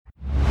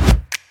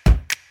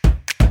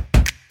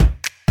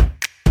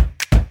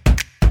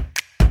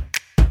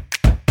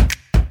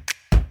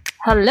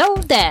Hello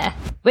there!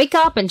 Wake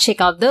up and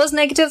check out those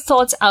negative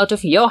thoughts out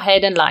of your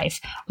head and life.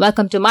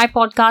 Welcome to my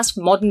podcast,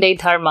 Modern Day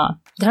Dharma.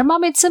 Dharma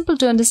made simple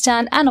to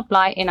understand and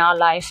apply in our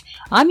life.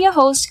 I'm your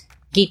host,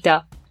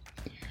 Geeta.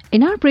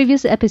 In our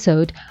previous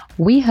episode,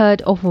 we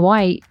heard of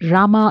why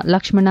Rama,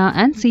 Lakshmana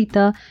and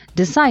Sita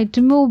decide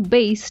to move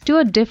base to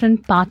a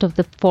different part of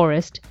the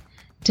forest.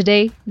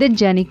 Today, the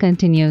journey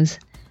continues.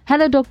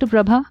 Hello, Dr.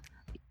 Prabha.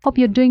 Hope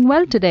you're doing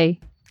well today.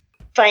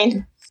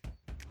 Fine.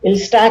 We'll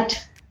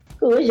start.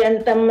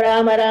 Kujantam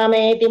Rama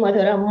Rameti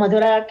Madhuram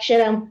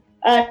Madhuraksharam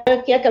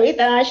Arakya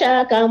Kavita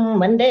Shakam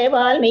Mande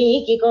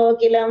Valmiki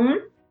Kokilam.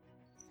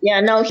 Yeah,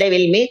 now they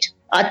will meet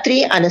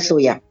Atri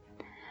Anasuya.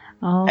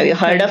 Oh, Have you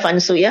heard of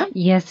Anasuya?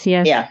 Yes.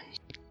 Yeah.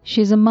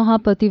 She's a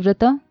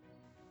Mahapativrata.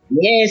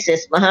 Yes,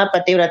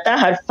 Mahapativrata.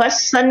 Her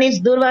first son is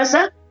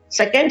Durvasa.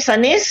 Second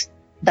son is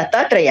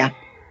Dattatreya.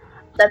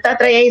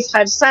 Dattatreya is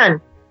her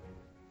son.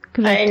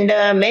 Correct.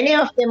 And many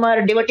of them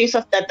are devotees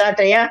of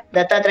Dattatreya.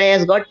 Dattatreya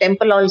has got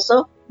temple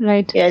also.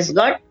 Right. He has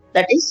got,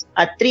 that is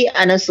Atri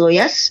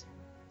Anasuya's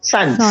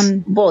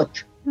sons.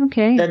 Both.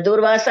 Okay. The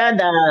Durvasa,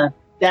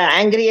 the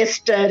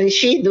angriest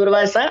Rishi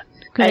Durvasa,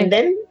 Correct. and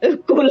then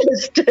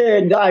coolest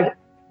god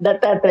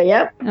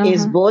Dattatreya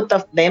is both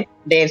of them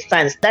their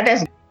sons. That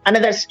is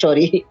another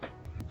story.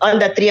 All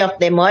the three of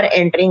them are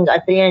entering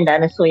Atri and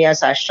Anasuya's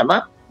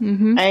ashrama.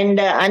 Mm-hmm. And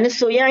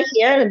Anasuya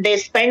here, they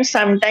spend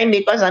some time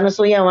because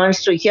Anasuya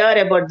wants to hear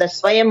about the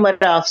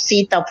Swayamvara of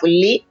Sita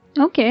fully.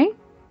 Okay.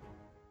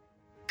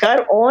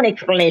 Her own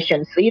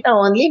explanation. Sita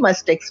only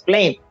must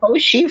explain how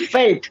she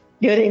felt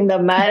during the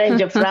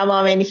marriage of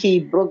Rama when he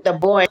broke the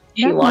bow and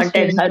she That must be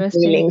wanted her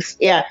interesting. feelings.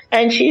 Yeah.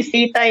 And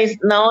Sita is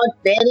not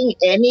wearing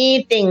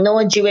anything,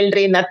 no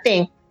jewelry,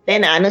 nothing.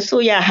 Then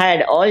Anasuya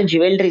had all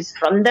jewelries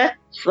from the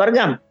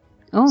Swargam.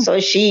 Oh. So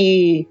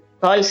she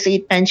calls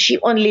Sita and she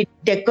only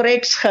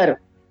decorates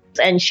her.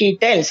 And she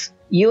tells,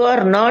 you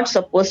are not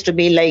supposed to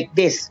be like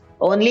this.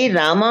 Only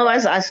Rama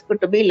was asked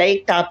to be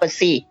like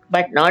Tapasi,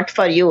 but not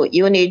for you.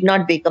 You need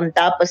not become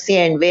Tapasi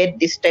and wear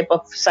this type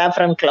of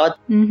saffron cloth.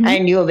 Mm-hmm.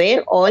 And you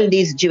wear all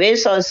these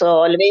jewels also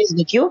always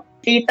with you.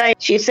 Sita,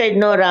 she said,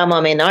 no,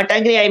 Rama may not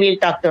agree. I will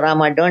talk to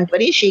Rama. Don't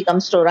worry. She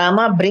comes to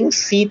Rama, brings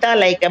Sita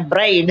like a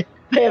bride,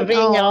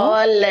 wearing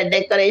all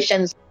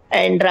decorations.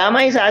 And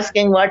Rama is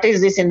asking, what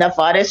is this in the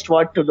forest?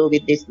 What to do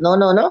with this?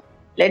 No.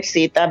 Let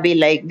Sita be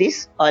like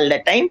this all the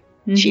time.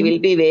 Mm-hmm. She will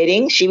be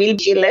wearing, she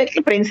like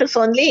a princess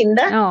only in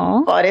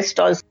the forest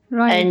also.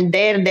 Right. And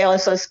there they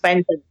also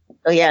spent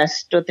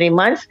 2-3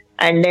 months.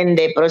 And then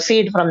they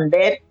proceed from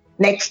there.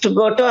 Next to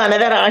go to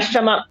another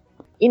ashrama.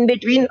 In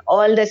between,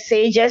 all the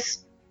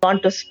sages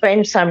want to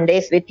spend some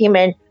days with him.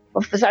 And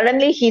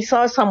suddenly he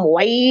saw some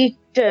white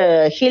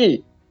hill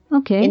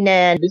in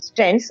a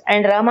distance.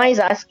 And Rama is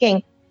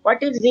asking,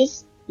 what is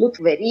this? Looks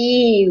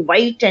very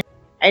white.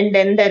 And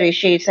then the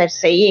rishis are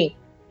saying,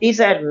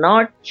 these are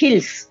not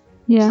hills.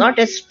 Yeah. It's not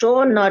a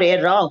stone nor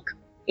a rock.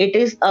 It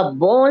is a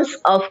bones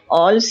of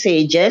all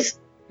sages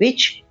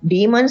which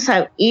demons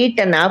have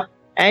eaten up,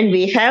 and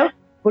we have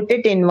put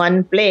it in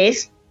one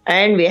place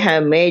and we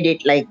have made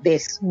it like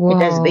this. Wow.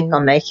 It has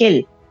become a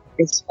hill.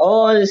 It's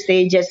all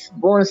sages'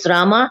 bones,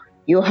 Rama.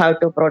 You have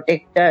to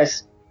protect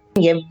us.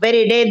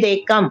 Every day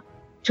they come.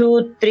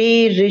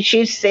 2-3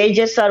 rishis,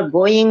 sages are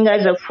going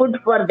as a food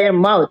for their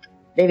mouth.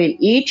 They will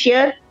eat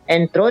here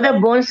and throw the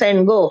bones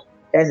and go.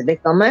 It has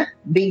become a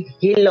big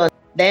hill.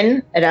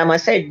 Then Rama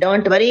said,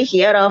 don't worry,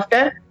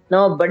 hereafter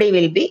nobody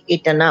will be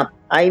eaten up.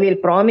 I will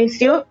promise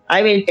you,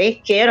 I will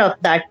take care of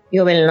that.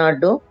 You will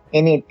not do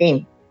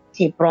anything.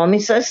 He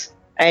promises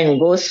and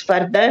goes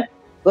further,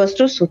 goes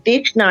to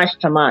Sutikshna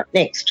Ashrama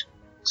next.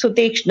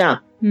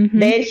 Sutikshna. Mm-hmm.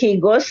 There he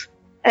goes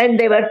and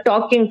they were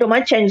talking too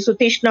much, and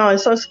Sutikshna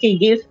also he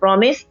gives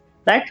promise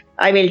that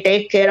I will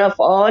take care of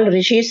all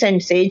rishis and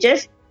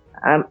sages.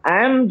 I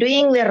am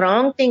doing the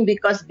wrong thing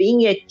because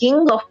being a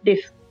king of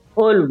this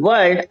whole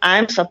world, I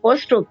am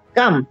supposed to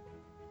come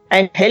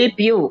and help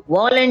you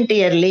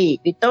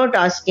voluntarily without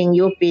asking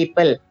you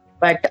people.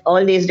 But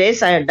all these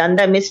days I have done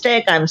the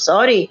mistake. I am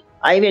sorry.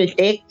 I will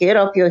take care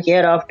of you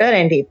hereafter.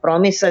 And he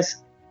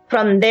promises.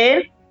 From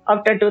there,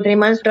 after 2-3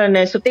 months,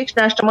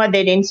 Sutikshna Ashrama,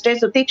 they didn't stay.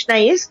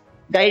 Sutikshna is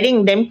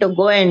guiding them to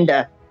go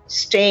and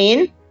stay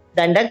in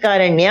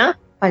Dandakaranya,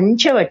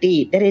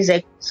 Panchavati. There is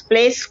a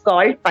place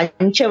called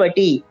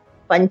Panchavati.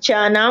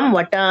 Panchanam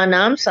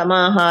Vatanam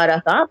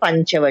Samaharaha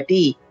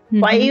Panchavati.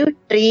 5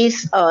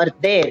 trees are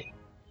there.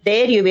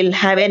 There you will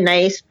have a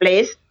nice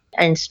place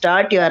and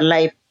start your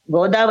life.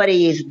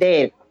 Godavari is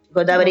there.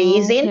 Godavari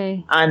is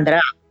in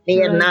Andhra,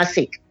 near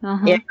Nasik.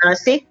 Near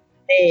Nasik,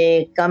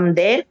 they come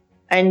there,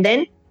 and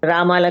then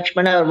Rama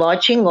Lakshmana are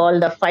watching all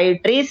the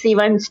 5 trees.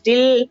 Even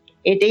still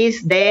it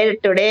is there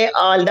today,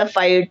 all the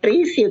 5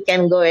 trees you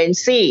can go and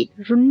see.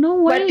 No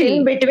way. But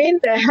in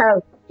between they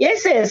have,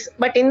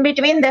 but in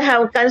between they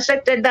have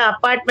constructed the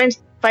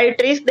apartments. 5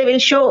 trees, they will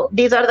show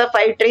these are the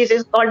 5 trees,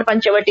 is called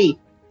Panchavati.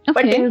 Okay.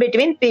 But in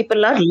between,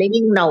 people are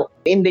living now.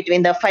 In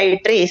between the 5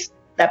 trees,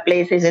 the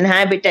place is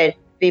inhabited.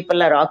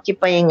 People are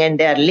occupying and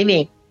they are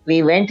living.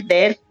 We went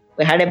there.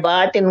 We had a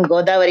bath in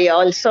Godavari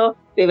also.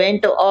 We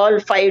went to all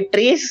 5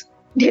 trees,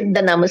 did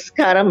the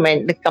namaskaram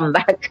and come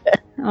back.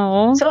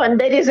 Oh. So, and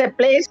there is a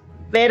place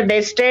where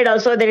they stayed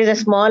also. There is a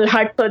small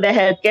hut so they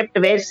have kept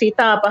where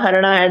Sita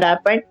Apaharana had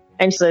happened.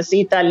 And so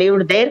Sita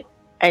lived there.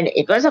 And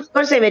it was, of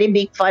course, a very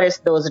big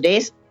forest those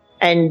days.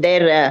 And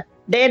there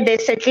they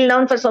settled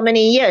down for so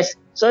many years.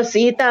 So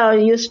Sita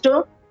used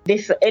to,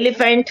 this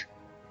elephant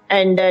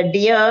and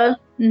deer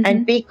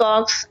and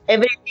peacocks,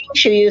 everything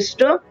she used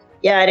to,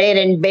 rare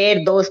and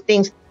bear, those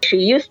things. She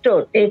used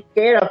to take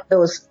care of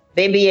those.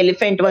 Baby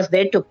elephant was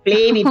there to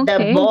play with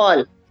the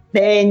ball.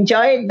 They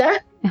enjoyed the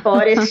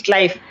forest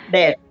life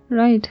there.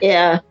 Right.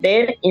 Yeah,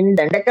 there in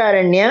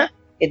Dandakaranya,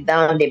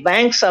 on the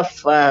banks of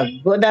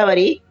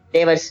Godavari,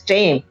 they were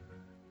staying.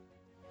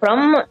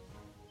 From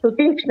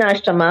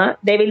Sutikshnashtama,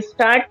 they will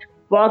start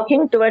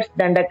walking towards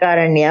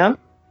Dandakaranya,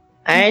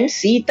 and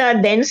Sita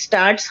then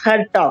starts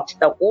her talks.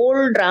 The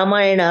old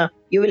Ramayana,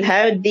 you will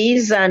have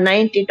these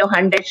 90 to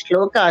 100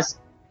 shlokas,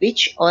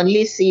 which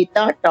only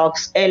Sita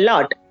talks a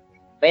lot.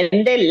 When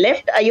they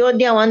left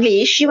Ayodhya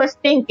only, she was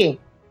thinking,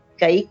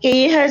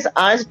 Kaikeyi has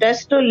asked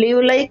us to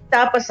live like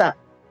Tapasa.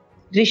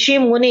 Rishi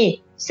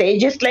Muni,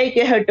 sages like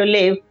you have to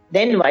live,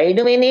 then why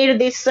do we need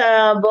this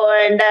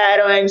bow and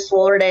arrow and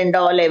sword and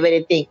all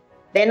everything?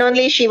 Then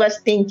only she was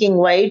thinking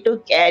why to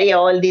carry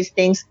all these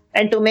things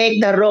and to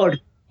make the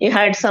road. You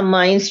had some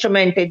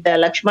instrument with the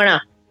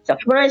Lakshmana.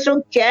 Lakshmana is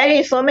to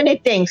carry so many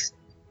things.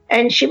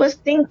 And she was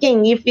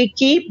thinking if we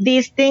keep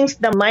these things,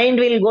 the mind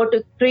will go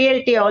to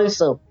cruelty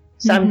also.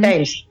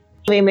 Sometimes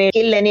we may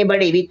kill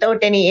anybody without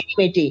any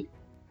enmity.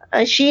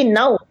 She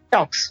now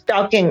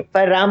talking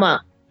for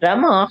Rama.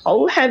 Rama,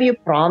 how have you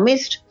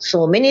promised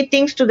so many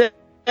things to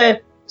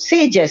the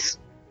sages?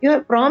 You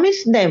have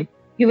promised them.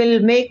 You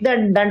will make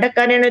the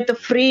Dandakaranya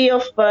free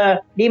of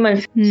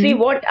demons. See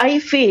what I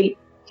feel.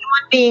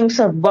 Human beings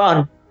are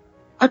born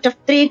out of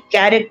 3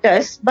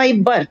 characters by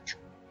birth.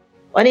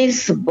 One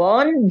is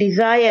born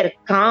desire,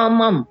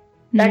 kamam,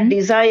 that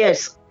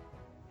desires.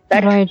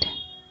 That Right.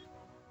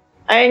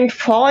 And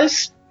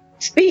false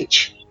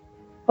speech.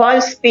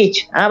 False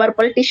speech. Our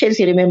politicians,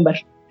 you remember.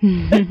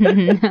 If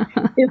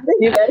they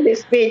hear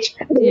this speech,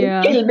 they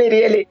will kill me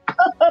really.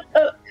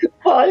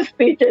 False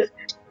speeches.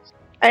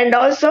 And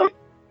also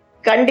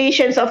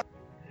conditions of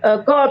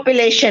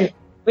copulation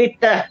with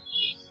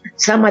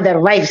some other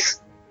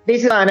wives.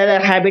 This is another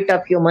habit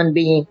of human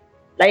being.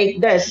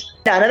 Like this.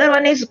 The another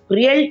one is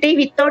cruelty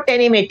without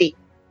enmity.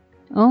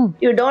 Oh.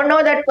 You don't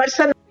know that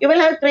person, you will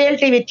have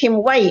cruelty with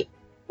him. Why?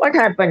 What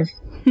happens?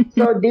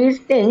 So these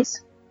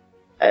things,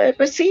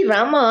 but see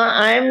Rama,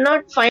 I am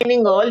not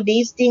finding all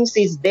these things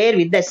is there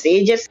with the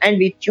sages and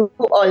with you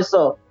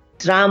also.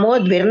 Ramo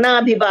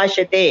dvirna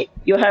abhibhashate.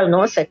 You have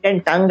no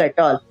second tongue at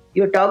all.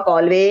 You talk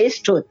always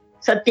truth.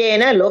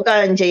 Satyena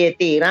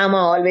lokanjayati. Rama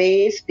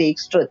always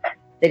speaks truth.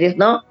 There is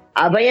no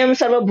abhayam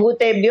sarva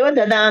bhutebhyo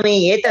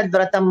dadami etad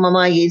vratam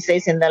mama. He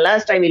says in the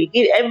last, I will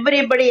give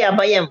everybody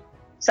abhayam.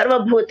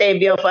 Sarva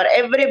bhutebhyo, for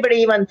everybody,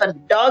 even for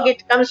dog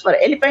it comes, for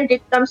elephant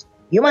it comes,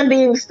 human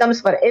beings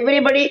comes, for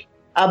everybody.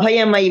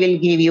 Abhayam I will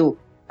give you.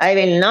 I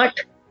will not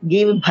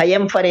give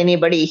bhayam for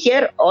anybody.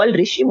 Here all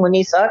Rishi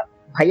Munis are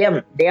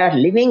bhayam. They are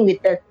living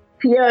with a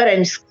fear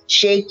and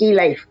shaky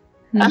life.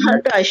 I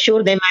have to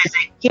assure them as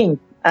a king.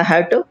 I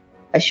have to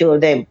assure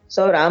them.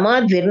 So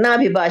Rama dvirna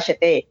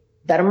vibhashate.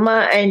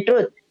 Dharma and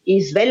truth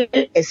is well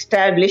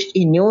established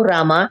in you,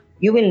 Rama.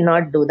 You will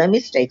not do the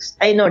mistakes.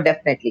 I know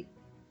definitely.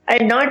 I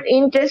am not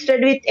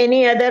interested with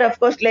any other, of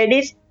course,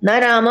 ladies. Na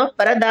Rama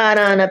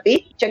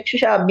paradaranapi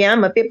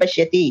chakshushabhyam api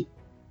pashyati.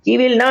 He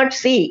will not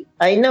see.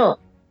 I know.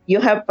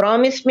 You have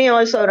promised me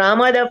also.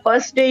 Rama, the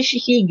first day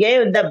he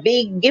gave the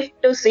big gift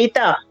to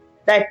Sita,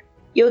 that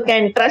you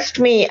can trust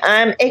me.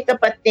 I am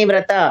Ekapatni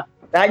Vrata.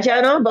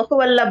 Rajano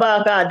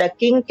Bakuvallabhaka. The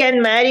king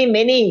can marry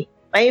many.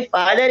 My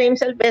father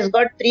himself has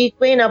got 3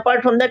 queens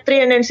apart from the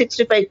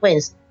 365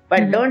 queens.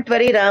 But don't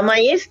worry, Rama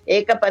is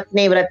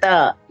Ekapatni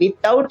Vrata.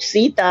 Without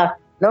Sita,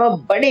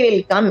 nobody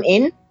will come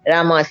in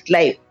Rama's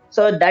life.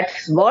 So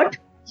that's what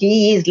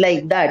he is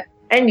like that.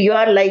 And you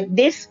are like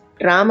this.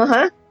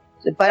 Ramaha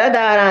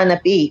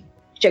paradaranapi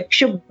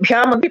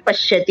chakshubhyamapi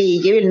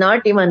pashyati. He will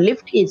not even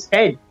lift his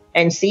head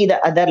and see the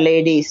other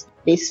ladies.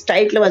 This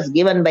title was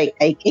given by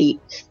Kaikeyi.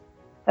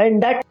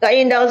 And that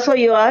kind also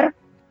you are.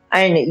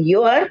 And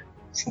you are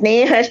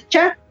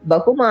snehascha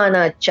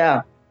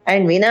bahumanacha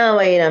and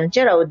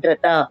vinavairamcha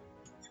raudrata.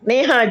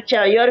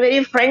 Snehacha, you are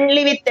very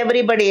friendly with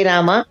everybody,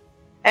 Rama.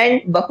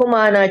 And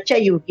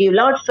bahumanacha, you give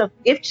lots of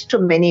gifts to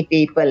many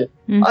people.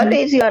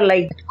 Always you are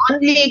like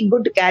only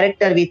good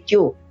character with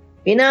you.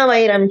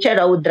 Vinavairamcha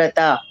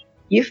raudrata.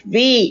 If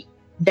we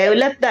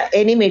develop the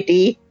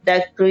enmity,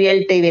 the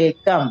cruelty will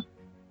come.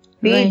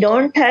 We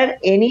don't have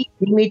any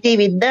enmity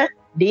with the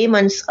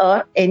demons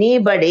or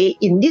anybody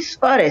in this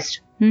forest.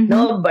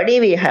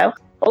 Nobody we have.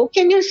 How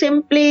can you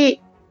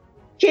simply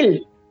kill?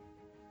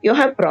 You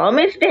have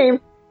promised him,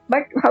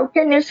 but how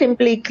can you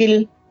simply kill?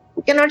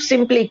 You cannot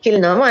simply kill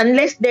now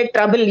unless they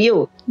trouble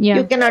you.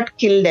 You cannot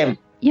kill them.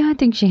 Yeah, I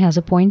think she has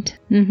a point.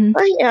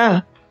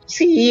 Yeah.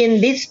 See,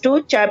 in these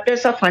 2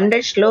 chapters of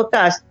 100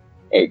 shlokas,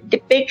 It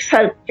depicts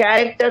her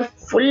character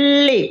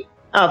fully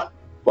of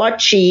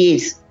what she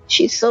is.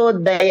 She's so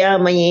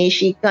dayamayi.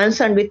 She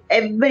concerned with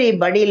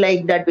everybody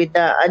like that, with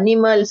the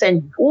animals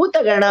and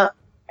Bhutagana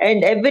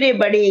and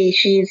everybody.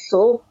 She is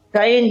so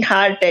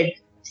kind-hearted.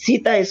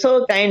 Sita is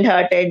so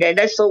kind-hearted and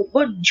does so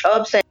good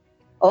jobs. And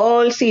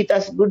all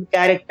Sita's good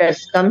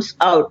characters comes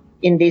out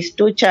in these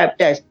 2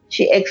 chapters.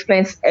 She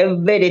explains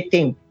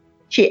everything.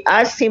 She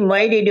asks him,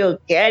 why did you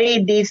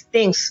carry these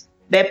things,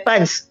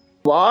 weapons,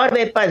 war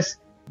weapons,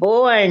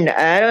 bow and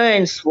arrow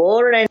and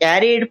sword, and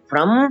carried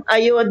from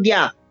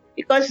Ayodhya?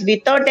 Because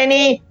without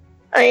any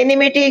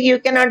enmity, you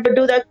cannot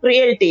do the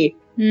cruelty.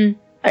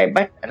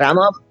 But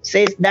Rama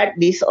says that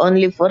this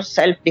only for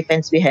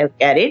self-defense we have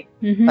carried,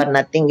 for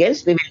nothing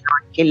else. We will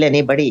not kill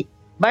anybody.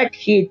 But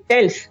he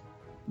tells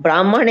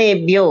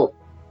Brahmanebhyo,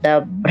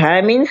 the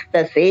Brahmins,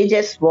 the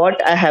sages,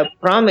 what I have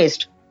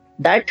promised,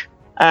 that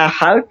I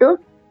have to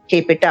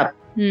keep it up.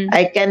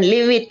 I can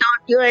live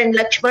without you and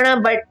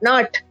Lakshmana, but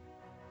not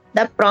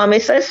the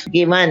promises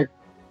given.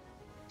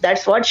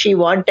 That's what she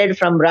wanted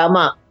from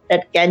Rama,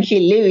 that can he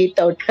live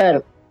without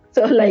her.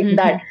 So like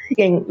that,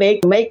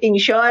 making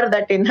sure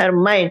that in her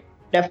mind,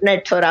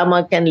 definite, so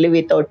Rama can live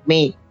without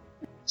me.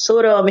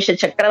 Surya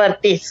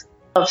Chakravartis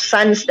of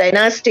Sun's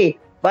dynasty,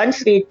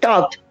 once we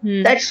talked,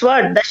 that's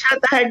what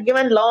Dasharatha had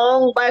given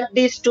long back,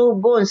 these 2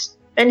 boons,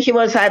 and he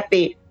was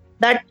happy.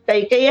 That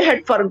Kaikeyi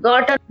had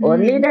forgotten.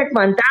 Only that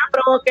Manthara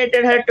provoked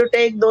her to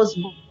take those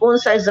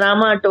boons as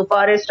Rama to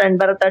forest and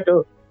Bharata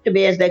to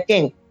be as the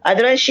king.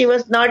 Otherwise, she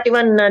was not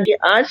even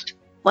asked,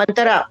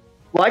 Manthara,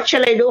 what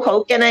shall I do?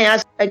 How can I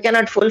ask? I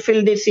cannot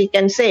fulfill this, he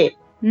can say.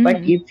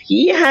 But if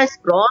he has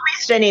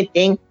promised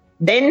anything,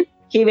 then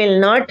he will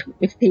not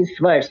miss his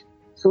words.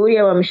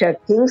 Surya Vamsha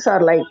kings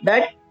are like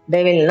that.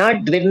 They will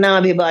not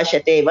dvirna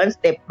abhibhashate. Once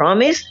they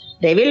promise,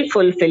 they will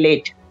fulfill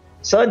it.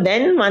 So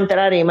then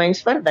Manthara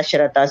reminds for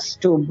Dasharatha's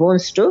 2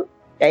 boons to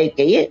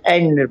Kaikeyi,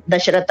 and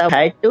Dasharatha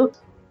had to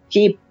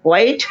keep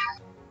quiet.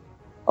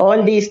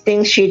 All these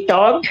things she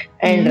talked,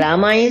 and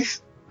Rama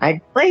is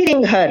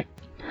admiring her.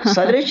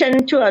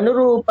 Sadrishanchu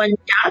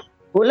anurupancha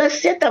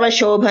kulasya tava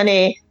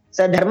shobhane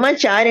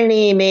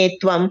sadharmacharini me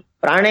tvam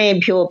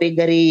pranebhyopi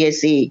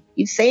gariyasi.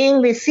 He's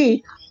saying this,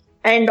 see,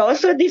 and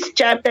also this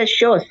chapter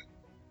shows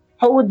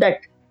how that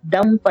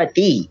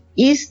Dampati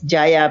is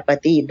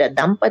Jayapati. The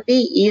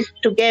Dampati is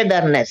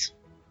togetherness.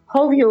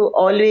 How you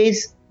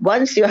always,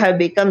 once you have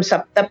become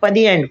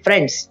Saptapadi and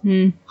friends,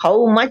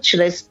 how much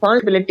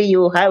responsibility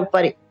you have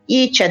for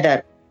each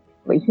other.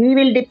 He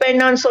will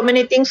depend on so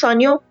many things on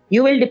you.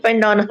 You will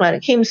depend on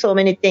him so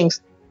many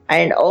things.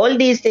 And all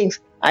these things,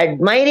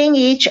 admiring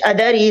each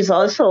other is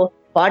also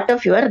part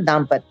of your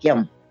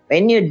Dampatyam.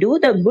 When you do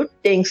the good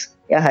things,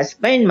 your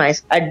husband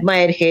must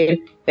admire him.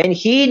 When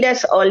he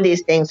does all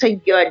these things, so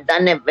you have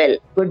done a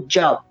good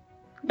job.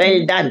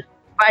 Well done.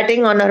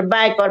 Patting on her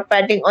back or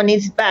patting on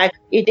his back,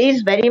 it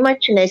is very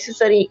much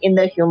necessary in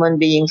the human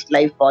being's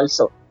life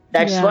also.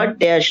 That's what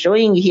they are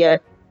showing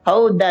here.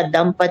 How the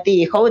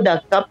Dampati, how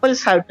the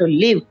couples have to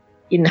live.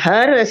 In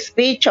her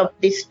speech of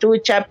these 2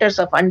 chapters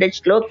of 100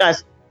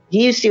 shlokas,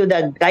 gives you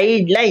the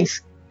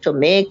guidelines to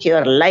make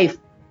your life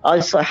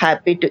also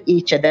happy to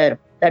each other.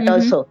 That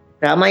also,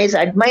 Rama is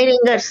admiring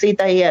her,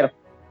 Sita here.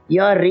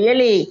 You are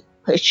really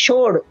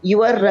showed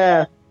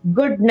your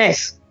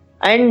goodness.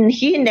 And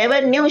he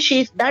never knew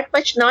she is that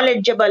much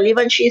knowledgeable.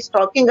 Even she is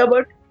talking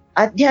about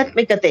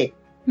Adhyatmikate.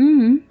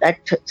 That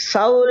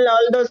soul,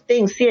 all those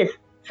things, yes.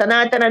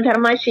 Sanatana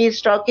Dharma she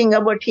is talking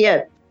about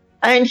here.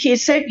 And he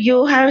said,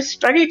 you have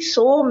studied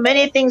so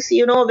many things,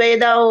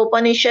 Veda,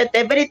 Upanishad,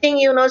 everything,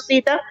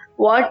 Sita.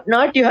 What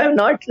not you have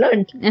not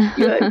learned.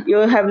 You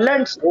have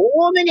learned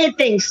so many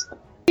things.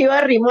 You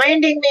are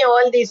reminding me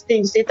all these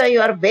things. Sita, you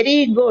are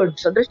very good.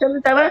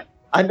 Sadrishan Tava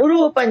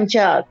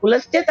Anurupancha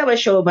Kulasya Tava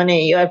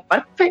Shobhane. You are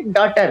perfect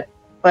daughter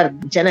for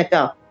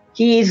Janaka.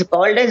 He is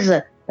called as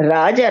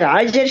Raja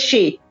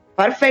Rajarshi,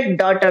 perfect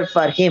daughter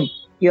for him.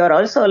 You are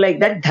also like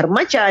that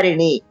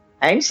Dharmacharini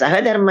and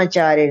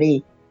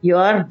Sahadharmacharini. You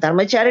are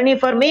Dharmacharini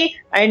for me,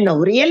 and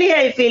really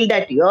I feel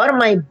that you are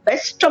my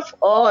best of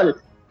all.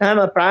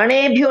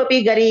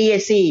 Pranebhyopi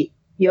gariyasi.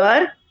 You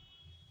are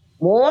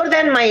more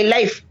than my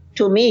life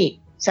to me.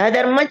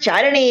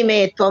 Sahadharmacharini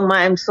me tvam.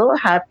 I am so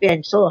happy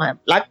and so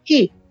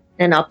lucky.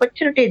 An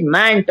opportunity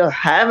man to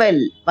have a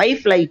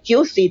wife like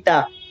you,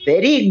 Sita.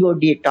 Very good.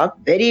 You talk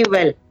very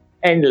well.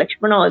 And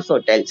Lakshmana also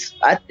tells,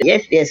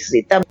 yes,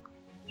 Sita.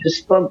 You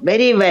spoke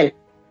very well.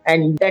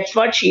 And that's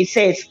what she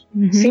says.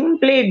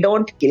 Simply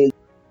don't kill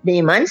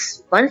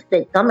demons. Once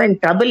they come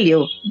and trouble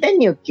you, then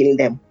you kill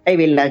them. I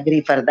will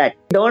agree for that.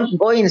 Don't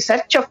go in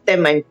search of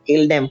them and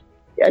kill them.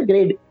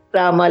 Agreed.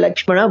 Rama,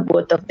 Lakshmana,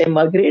 both of them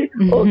agreed.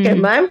 Okay,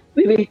 ma'am,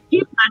 we will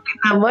keep that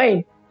in our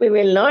mind. We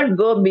will not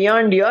go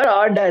beyond your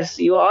orders.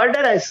 You order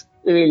us,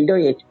 we will do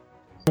it.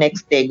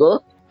 Next they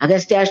go.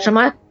 Agastya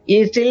Ashrama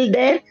is still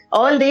there.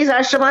 All these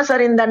ashramas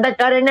are in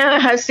Dandakaranya. I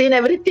have seen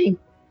everything.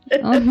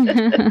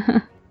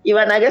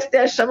 Even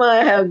Agastya Ashrama,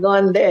 I have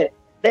gone there.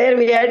 There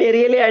we had a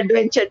really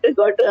adventure to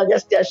go to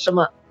Agastya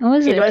Ashrama.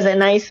 Was it? It was a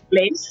nice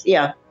place,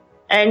 yeah.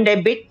 and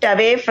a bit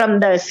away from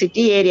the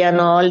city area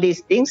and all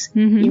these things.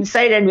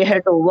 Inside, and we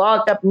had to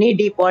walk up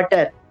knee-deep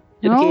water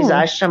to his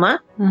ashrama.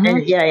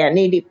 And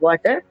knee-deep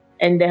water.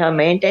 And they have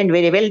maintained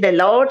very well. There are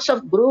lots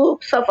of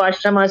groups of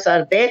ashramas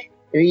are there.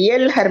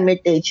 Real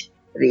hermitage,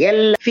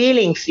 real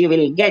feelings you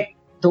will get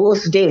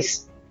those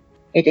days.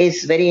 It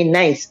is very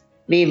nice.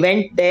 We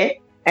went there,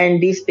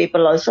 and these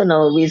people also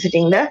now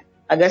visiting the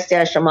Agastya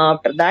Ashrama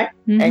after that.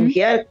 And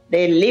here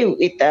they live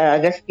with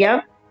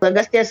Agastya.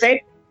 Agastya said,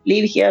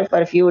 "Live here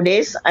for a few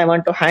days. I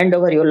want to hand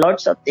over you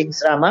lots of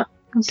things, Rama.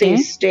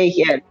 Please stay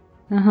here."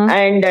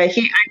 And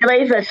he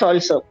advised us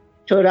also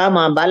to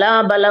Rama, "Bala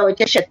bala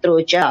ucha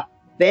shatrucha."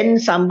 When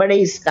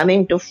somebody is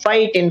coming to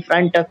fight in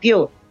front of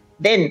you,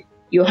 then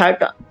you have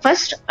to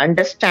first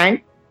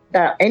understand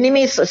the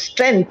enemy's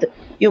strength.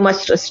 You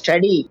must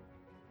study.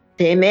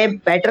 They may be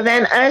better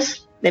than us,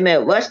 they may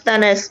be worse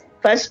than us.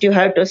 First you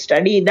have to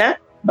study the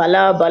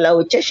Bala Bala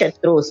Ucha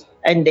Shatrus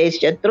and these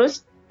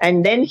Shatrus,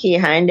 and then he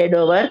handed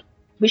over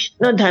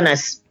Vishnu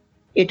Dhanas.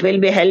 It will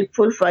be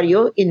helpful for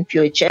you in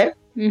future.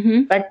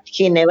 But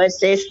he never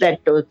says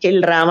that to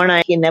kill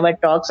Ravana. He never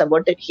talks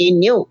about it. He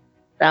knew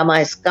Rama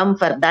has come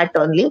for that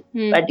only,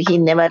 but he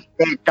never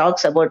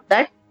talks about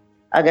that.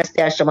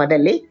 Agastya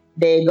Ashramadalli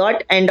they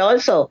got, and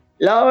also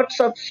lots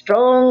of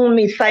strong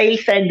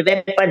missiles and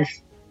weapons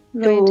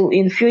to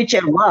in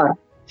future war.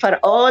 For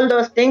all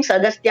those things,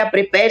 Agastya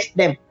prepares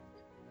them.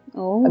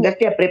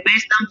 Agastya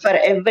prepares them for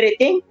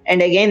everything,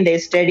 and again they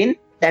stayed in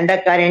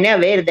Dandakaranya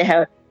where they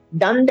have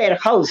done their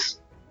house.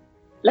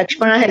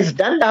 Lakshmana has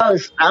done the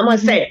house. Rama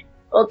said,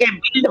 "Okay,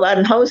 build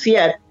one house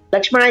here."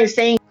 Lakshmana is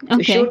saying,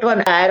 "Shoot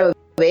one arrow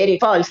where it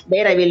falls.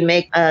 There I will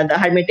make the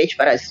hermitage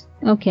for us."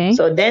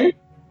 So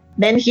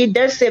then he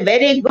does a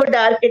very good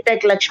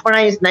architect.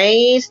 Lakshmana is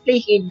nicely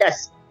he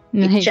does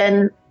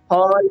kitchen,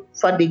 hall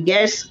for the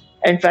guests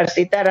and for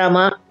Sita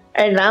Rama.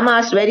 And Rama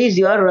asked, "Where is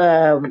your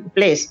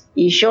place?"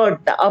 He showed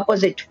the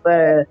opposite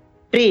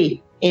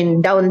tree,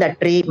 down the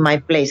tree, my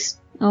place.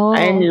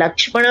 And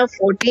Lakshmana,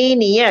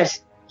 14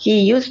 years, he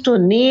used to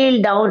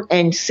kneel down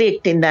and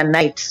sit in the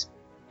nights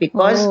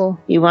because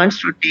he wants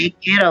to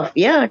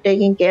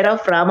taking care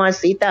of Rama,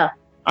 Sita.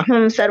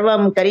 Aham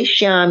sarvam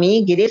karishyami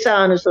girisa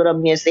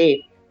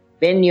anusuramyase.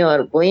 When you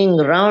are going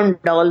around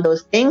all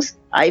those things,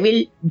 I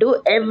will do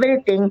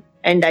everything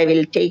and I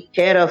will take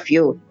care of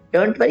you.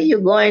 Don't worry, you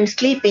go and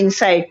sleep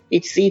inside.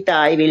 It's Sita,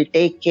 I will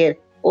take care.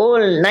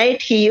 All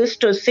night he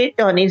used to sit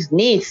on his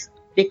knees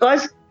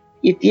because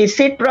if he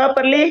sit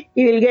properly,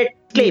 he will get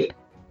sleep.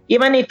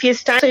 Even if he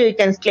stands, you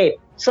can sleep.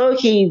 So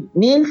he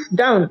kneels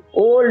down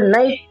all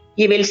night.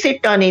 He will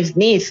sit on his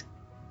knees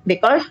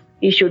because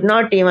he should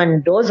not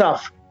even doze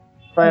off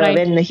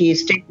when he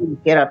is taking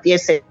care of.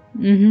 Yes,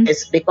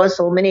 because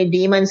so many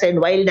demons and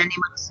wild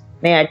animals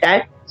may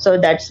attack. So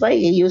that's why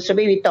he used to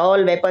be with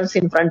all weapons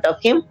in front of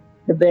him.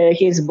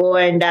 His bow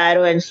and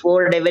arrow and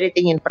sword,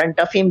 everything in front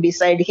of him,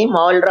 beside him,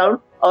 all round,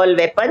 all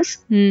weapons.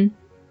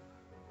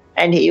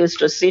 And he used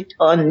to sit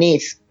on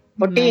knees.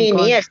 14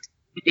 years,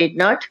 he did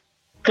not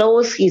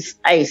close his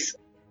eyes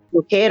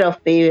to care of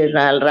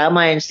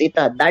Rama and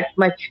Sita. That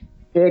much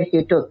care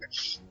he took.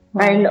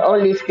 And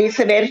all these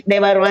they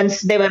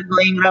were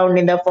going around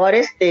in the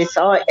forest. They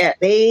saw a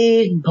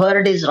big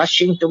bird is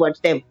rushing towards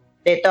them.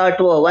 They thought,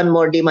 "Oh, one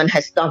more demon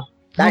has come."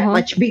 That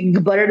much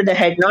big bird they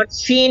had not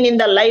seen in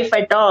the life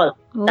at all.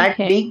 That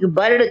big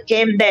bird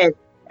came there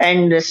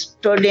and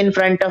stood in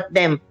front of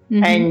them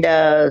and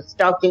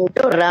talking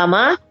to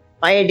Rama,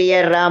 "My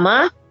dear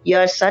Rama, you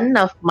are son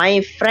of my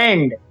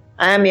friend.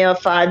 I am your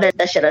father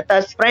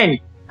Dasharatha's friend.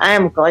 I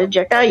am called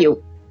Jatayu."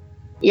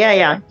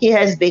 He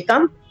has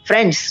become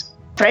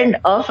friend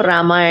of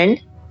Rama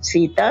and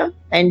Sita.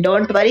 And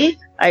don't worry,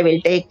 I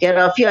will take care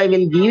of you. I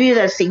will give you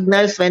the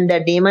signals when the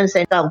demons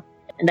come.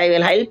 And I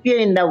will help you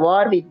in the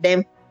war with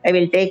them. I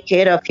will take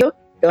care of you.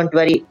 Don't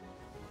worry.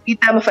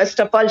 Sita, first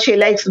of all, she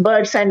likes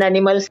birds and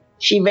animals.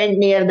 She went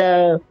near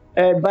the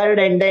bird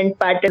and then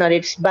patted on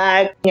its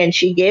back and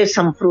she gave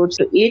some fruits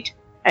to eat.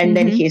 And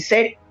then he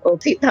said, "Oh,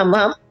 Sita,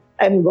 mom,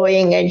 I'm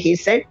going." And he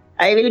said,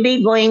 "I will be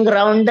going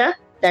around the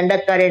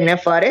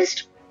Dandakaranya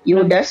forest.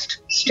 You just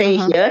stay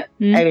here.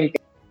 I will."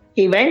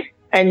 He went,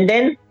 and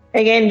then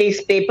again these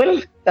people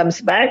comes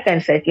back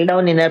and settle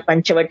down in a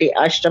Panchavati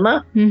ashrama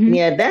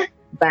near the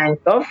bank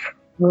of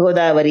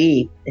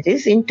Godavari. It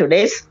is in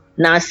today's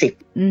Nasik.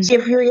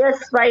 A few years,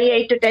 5,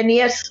 8 to 10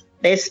 years,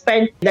 they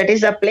spent. That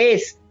is a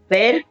place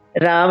where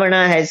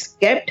Ravana has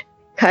kept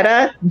Khara,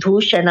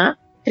 Dhushana,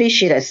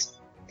 Trishiras.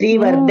 3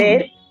 were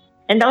there,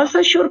 and also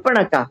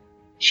Shurpanaka.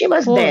 She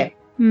was there.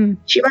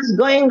 She was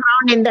going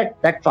around in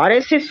that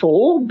forest is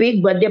so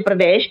big, Madhya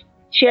Pradesh.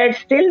 She had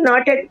still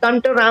not yet come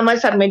to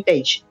Rama's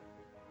hermitage.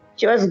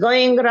 She was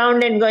going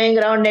around and going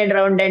around and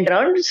round and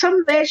round.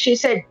 Somewhere she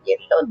said,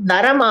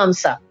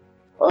 "Naramamsa."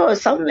 Oh,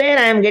 somewhere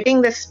I am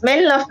getting the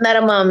smell of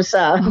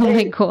Naramamsa. Oh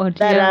my God.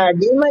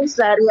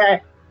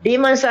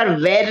 Demons are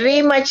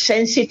very much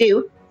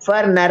sensitive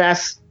for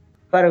Naras,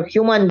 for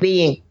human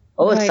being.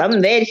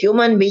 Somewhere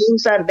human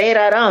beings are there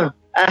around.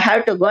 I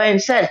have to go and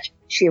search.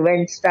 She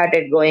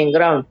started going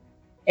around.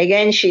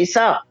 Again she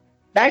saw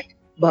that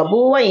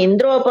Babuva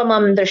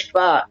Indropamam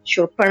Drishtva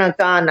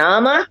Shurpanaka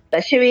Nama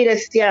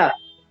Dashavirasya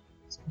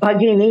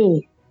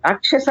Bhagini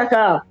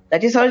Rakshasaka.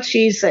 That is all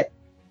she said.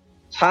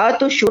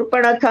 Hatu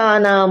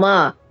Shurpanaka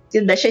Nama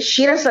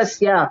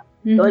Dashashirasasya.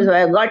 Those who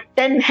have got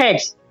 10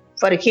 heads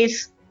for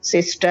his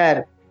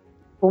sister.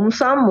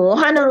 Pumsam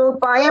Mohana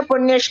Rupaya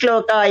Punya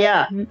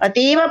Shlokaya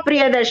Ativa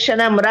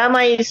Priyadarshanam. Rama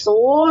is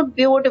so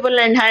beautiful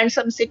and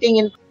handsome sitting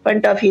in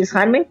front of his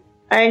hermit,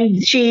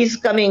 and she is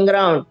coming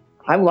round.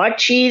 And what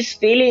she is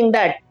feeling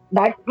that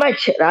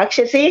much.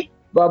 Rakshasi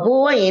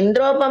Babuva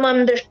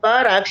Indropamam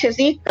Drishtva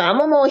Rakshasi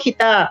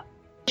Kamamohita.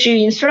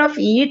 She, instead of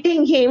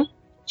eating him,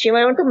 she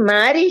want to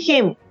marry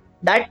him.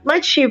 That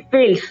much she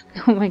feels.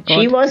 Oh my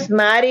God. She was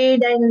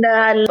married and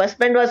her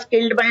husband was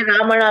killed by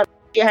Ravana.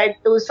 She had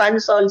 2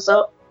 sons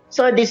also.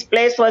 So this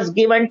place was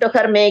given to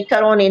her, make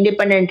her own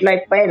independent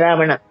life by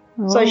Ravana.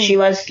 So she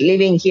was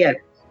living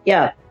here.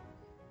 Yeah.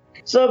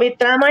 So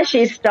with Rama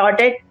she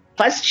started.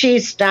 First she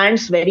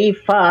stands very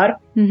far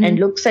and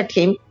looks at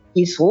him.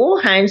 He's so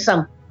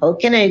handsome. How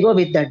can I go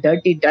with the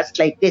dirty dust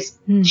like this?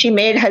 She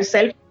made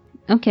herself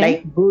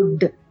like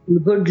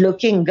good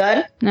looking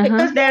girl,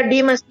 because they are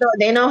demons.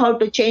 They know how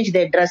to change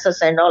their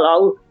dresses and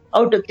all,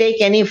 how to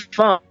take any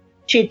form.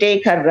 She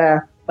take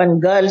her one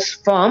girl's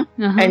form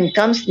and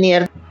comes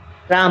near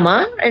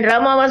Rama, and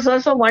Rama was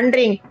also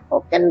wondering,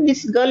 how can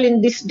this girl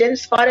in this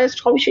dense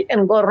forest, how she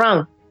can go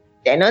around?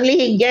 Then only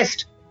he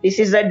guessed, this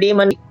is a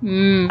demon.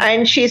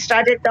 And she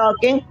started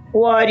talking,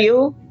 who are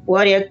you? Who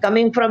are you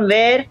coming from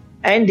where?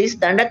 And this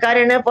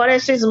Dandakaranya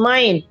forest is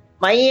mine,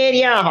 my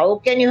area. How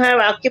can you have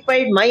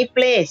occupied my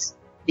place?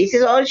 This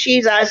is all she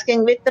is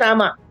asking with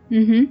Rama.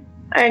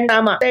 And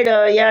Rama said,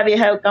 yeah, we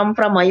have come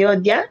from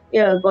Ayodhya. We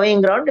are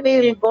going round. We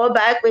will go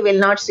back. We will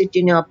not sit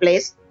in your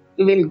place.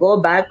 We will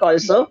go back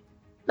also.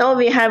 Now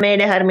we have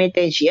made a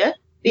hermitage here.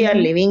 We are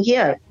living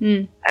here.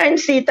 And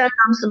Sita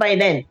comes by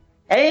then.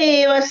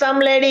 Hey, some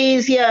lady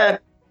is here.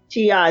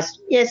 She asked.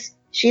 Yes,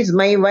 she's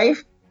my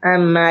wife. I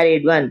am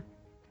married one.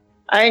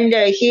 And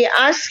he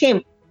asked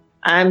him,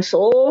 I am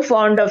so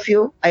fond of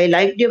you. I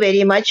liked you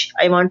very much.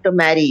 I want to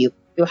marry you.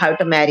 You have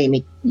to marry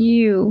me.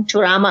 You. To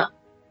Rama.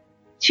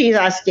 She is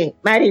asking,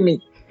 marry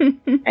me.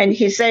 And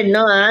he said,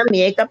 no, I am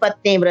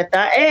Ekapatni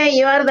Vrata. Hey,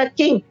 you are the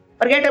king.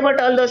 Forget about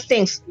all those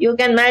things. You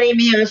can marry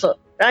me also.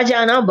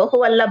 Rajana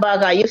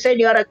Bahuvallabhaga. You said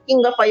you are a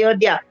king of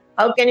Ayodhya.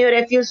 How can you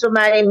refuse to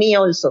marry me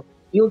also?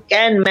 You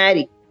can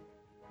marry.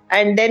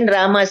 And then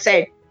Rama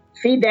said,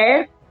 see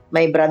there,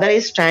 my brother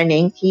is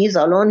standing. He is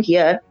alone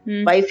here.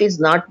 Wife is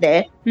not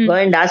there. Go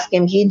and ask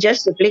him. He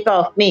just replica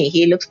of me.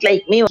 He looks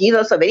like me. He is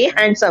also very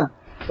handsome.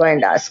 Go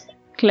and ask.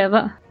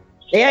 Clever.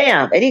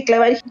 Yeah, very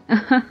clever.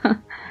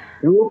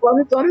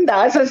 Rupam tvam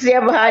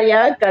dasasya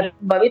bharya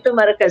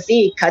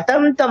bhavitumarkasi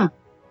khatam tam.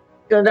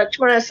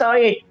 Lakshmana saw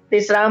it.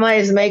 This Rama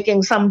is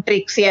making some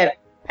tricks here.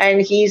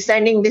 And he is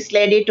sending this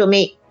lady to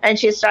me. And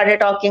she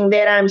started talking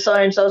there. I am so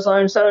and so,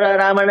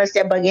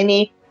 Ravanasya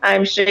Bhagini. I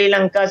am Sri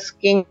Lanka's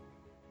king.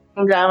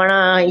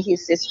 Ravana,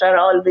 his sister,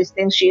 all these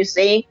things she is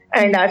saying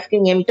and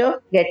asking him to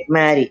get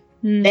married.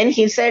 Then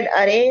he said,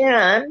 Are,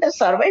 I am the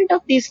servant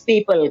of these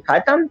people.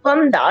 Khatam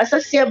tvam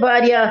dasasya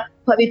bharya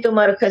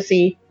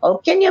bhavitumarkasi. How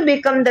can you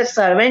become the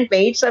servant,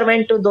 paid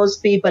servant to those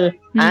people?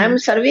 I am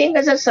serving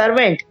as a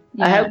servant.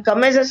 I have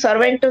come as a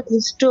servant to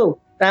these two,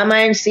 Rama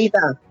and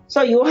Sita.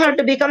 So you have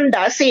to become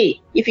Dasi.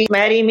 If you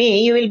marry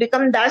me, you will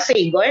become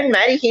Dasi. Go and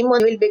marry him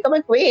and you will become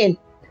a queen.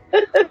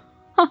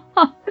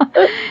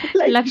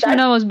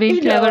 Lakshmana was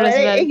being clever as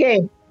well.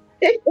 Again.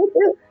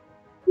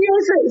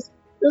 Yes.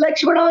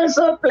 Lakshmana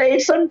also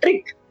played some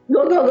trick.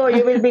 Go.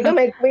 You will become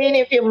a queen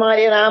if you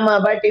marry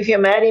Rama. But if you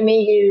marry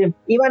me,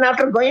 even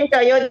after going to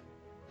Ayodhya,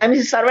 I am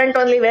his servant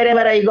only wherever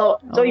I go.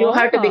 So you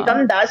have to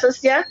become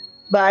Dasasya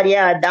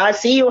Bharya.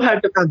 Dasi you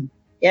have to come.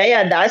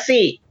 Yeah,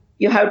 Dasi.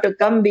 You have to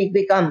come,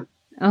 become.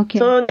 Okay.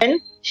 So then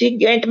she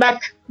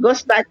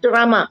goes back to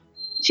Rama.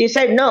 She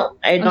said, no,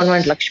 I don't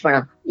want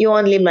Lakshmana. You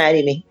only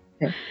marry me.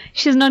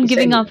 She's not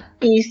giving up.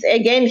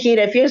 Again, he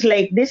refused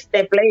like this.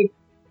 They played.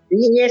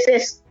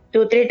 Yes.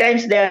 2-3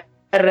 times they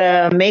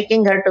are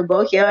making her to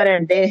go here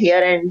and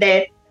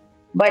there.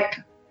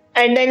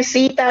 And then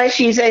Sita,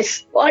 she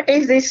says, what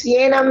is this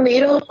Yenam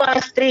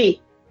Virupa Stri?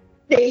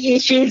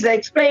 She's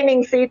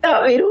explaining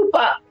Sita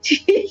Virupa.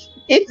 She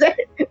is a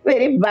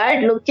very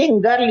bad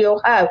looking girl you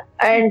have.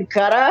 And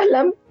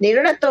Karalam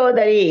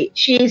Nirnatodari.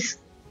 She's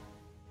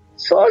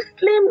so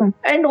slim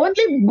and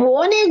only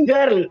bony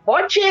girl.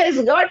 What she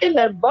has got in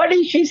her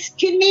body, she's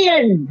skinny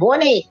and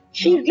bony.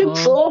 She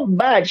looks so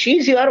bad.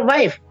 She's your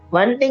wife.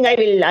 One thing I'll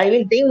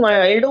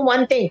do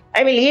one thing.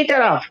 I will eat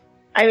her off.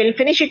 I will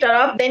finish it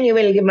off, then you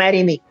will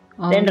marry me.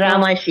 Then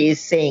Rama, she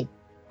is saying,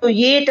 to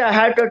eat, I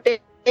have to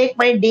take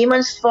my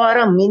demon's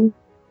form in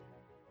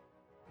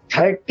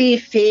 30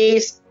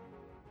 face.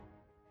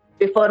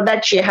 Before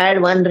that, she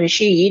had one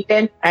rishi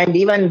eaten, and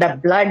even the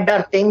blood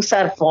or things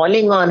are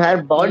falling on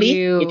her body.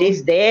 Ew. It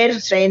is there,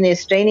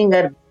 straining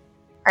her.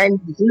 And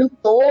look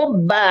so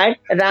bad.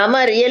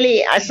 Rama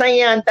really,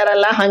 asaya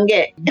antaralla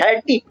hange,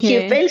 dirty.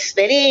 Okay. He feels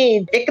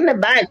very taken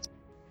aback.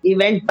 He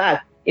went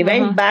back. He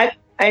went back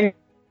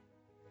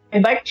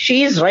but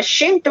she is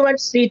rushing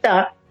towards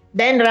Sita.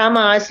 Then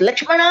Rama asks,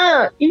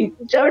 Lakshmana, he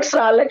shouts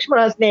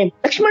Lakshmana's name.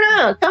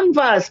 Lakshmana, come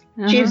fast.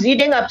 She is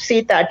eating up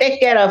Sita. Take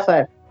care of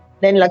her.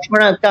 Then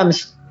Lakshmana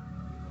comes.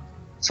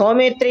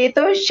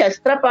 Saumitrito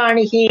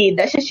Shastrapanihi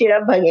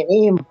Dashashira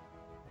Bhaginim.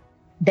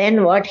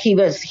 Then what he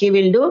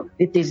will do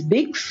with his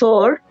big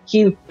sword,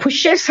 he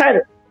pushes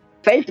her.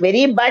 Felt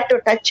very bad to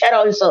touch her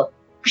also.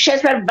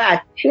 Pushes her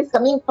back. She's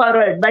coming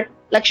forward, but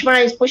Lakshmana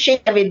is pushing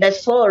her with the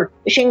sword,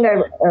 pushing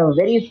her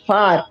very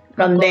far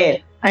from there.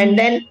 And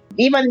then,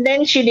 even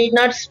then, she did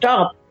not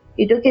stop.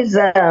 He took his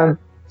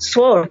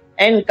sword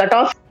and cut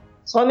off.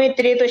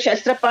 Saumitrito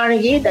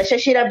Shastrapanihi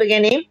Dashashira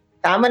Bhaginim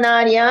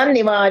Tamanaryam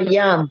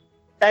Nivaryam.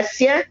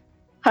 Tasya,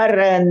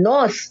 her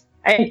nose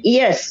and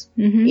ears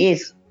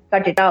is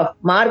cut it off.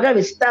 Marga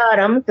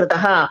Vistaram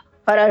Kritaha.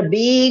 For her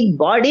big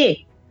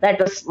body, that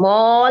was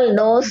small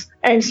nose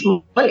and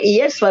small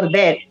ears were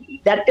there.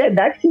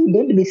 That he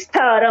did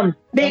Vistaram.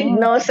 Big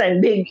nose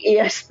and big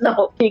ears.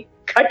 Now he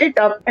cut it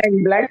off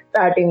and blood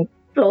starting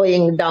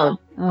flowing down.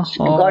 He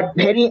got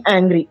very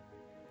angry.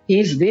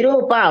 He is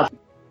Virupa.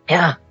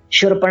 Yeah,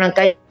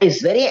 Shurpanaka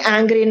is very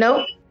angry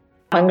now.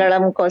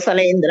 Mangalam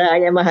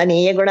Kosalendraya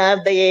Mahaniya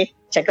Gunadaye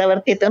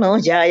Chakravarti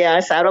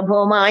Tanujaya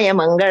Sarvabhaumaya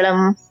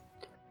Mangalam.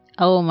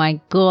 Oh my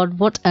god,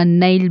 what a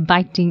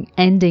nail-biting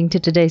ending to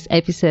today's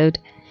episode.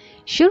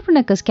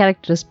 Shurpanaka's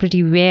character is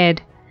pretty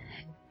weird.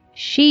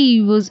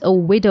 She was a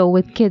widow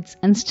with kids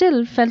and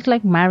still felt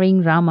like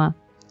marrying Rama,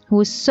 who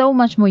was so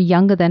much more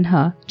younger than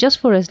her, just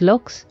for his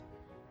looks.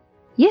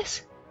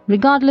 Yes,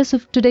 regardless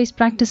of today's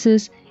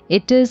practices,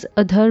 it is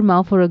a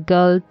dharma for a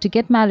girl to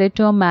get married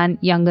to a man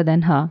younger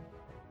than her.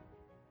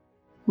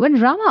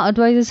 When Rama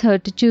advises her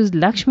to choose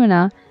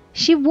Lakshmana,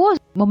 she was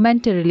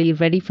momentarily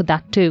ready for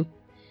that too,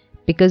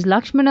 because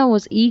Lakshmana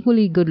was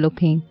equally good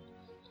looking.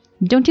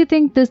 Don't you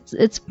think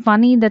it's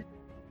funny that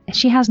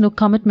she has no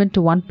commitment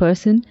to one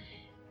person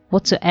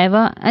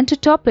whatsoever, and to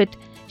top it,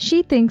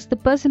 she thinks the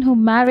person who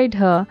married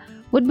her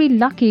would be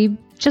lucky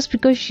just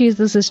because she is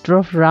the sister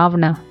of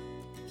Ravana.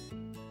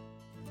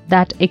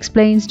 That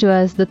explains to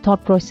us the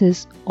thought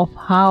process of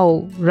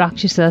how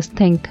Rakshasas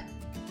think.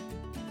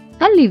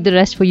 I'll leave the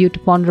rest for you to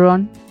ponder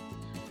on.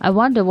 I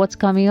wonder what's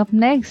coming up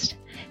next.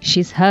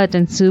 She's hurt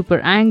and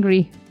super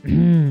angry.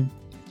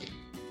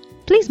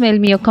 Please mail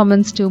me your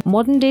comments to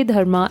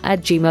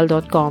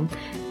moderndaydharma@gmail.com.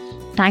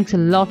 Thanks a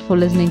lot for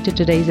listening to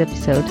today's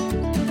episode.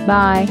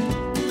 Bye.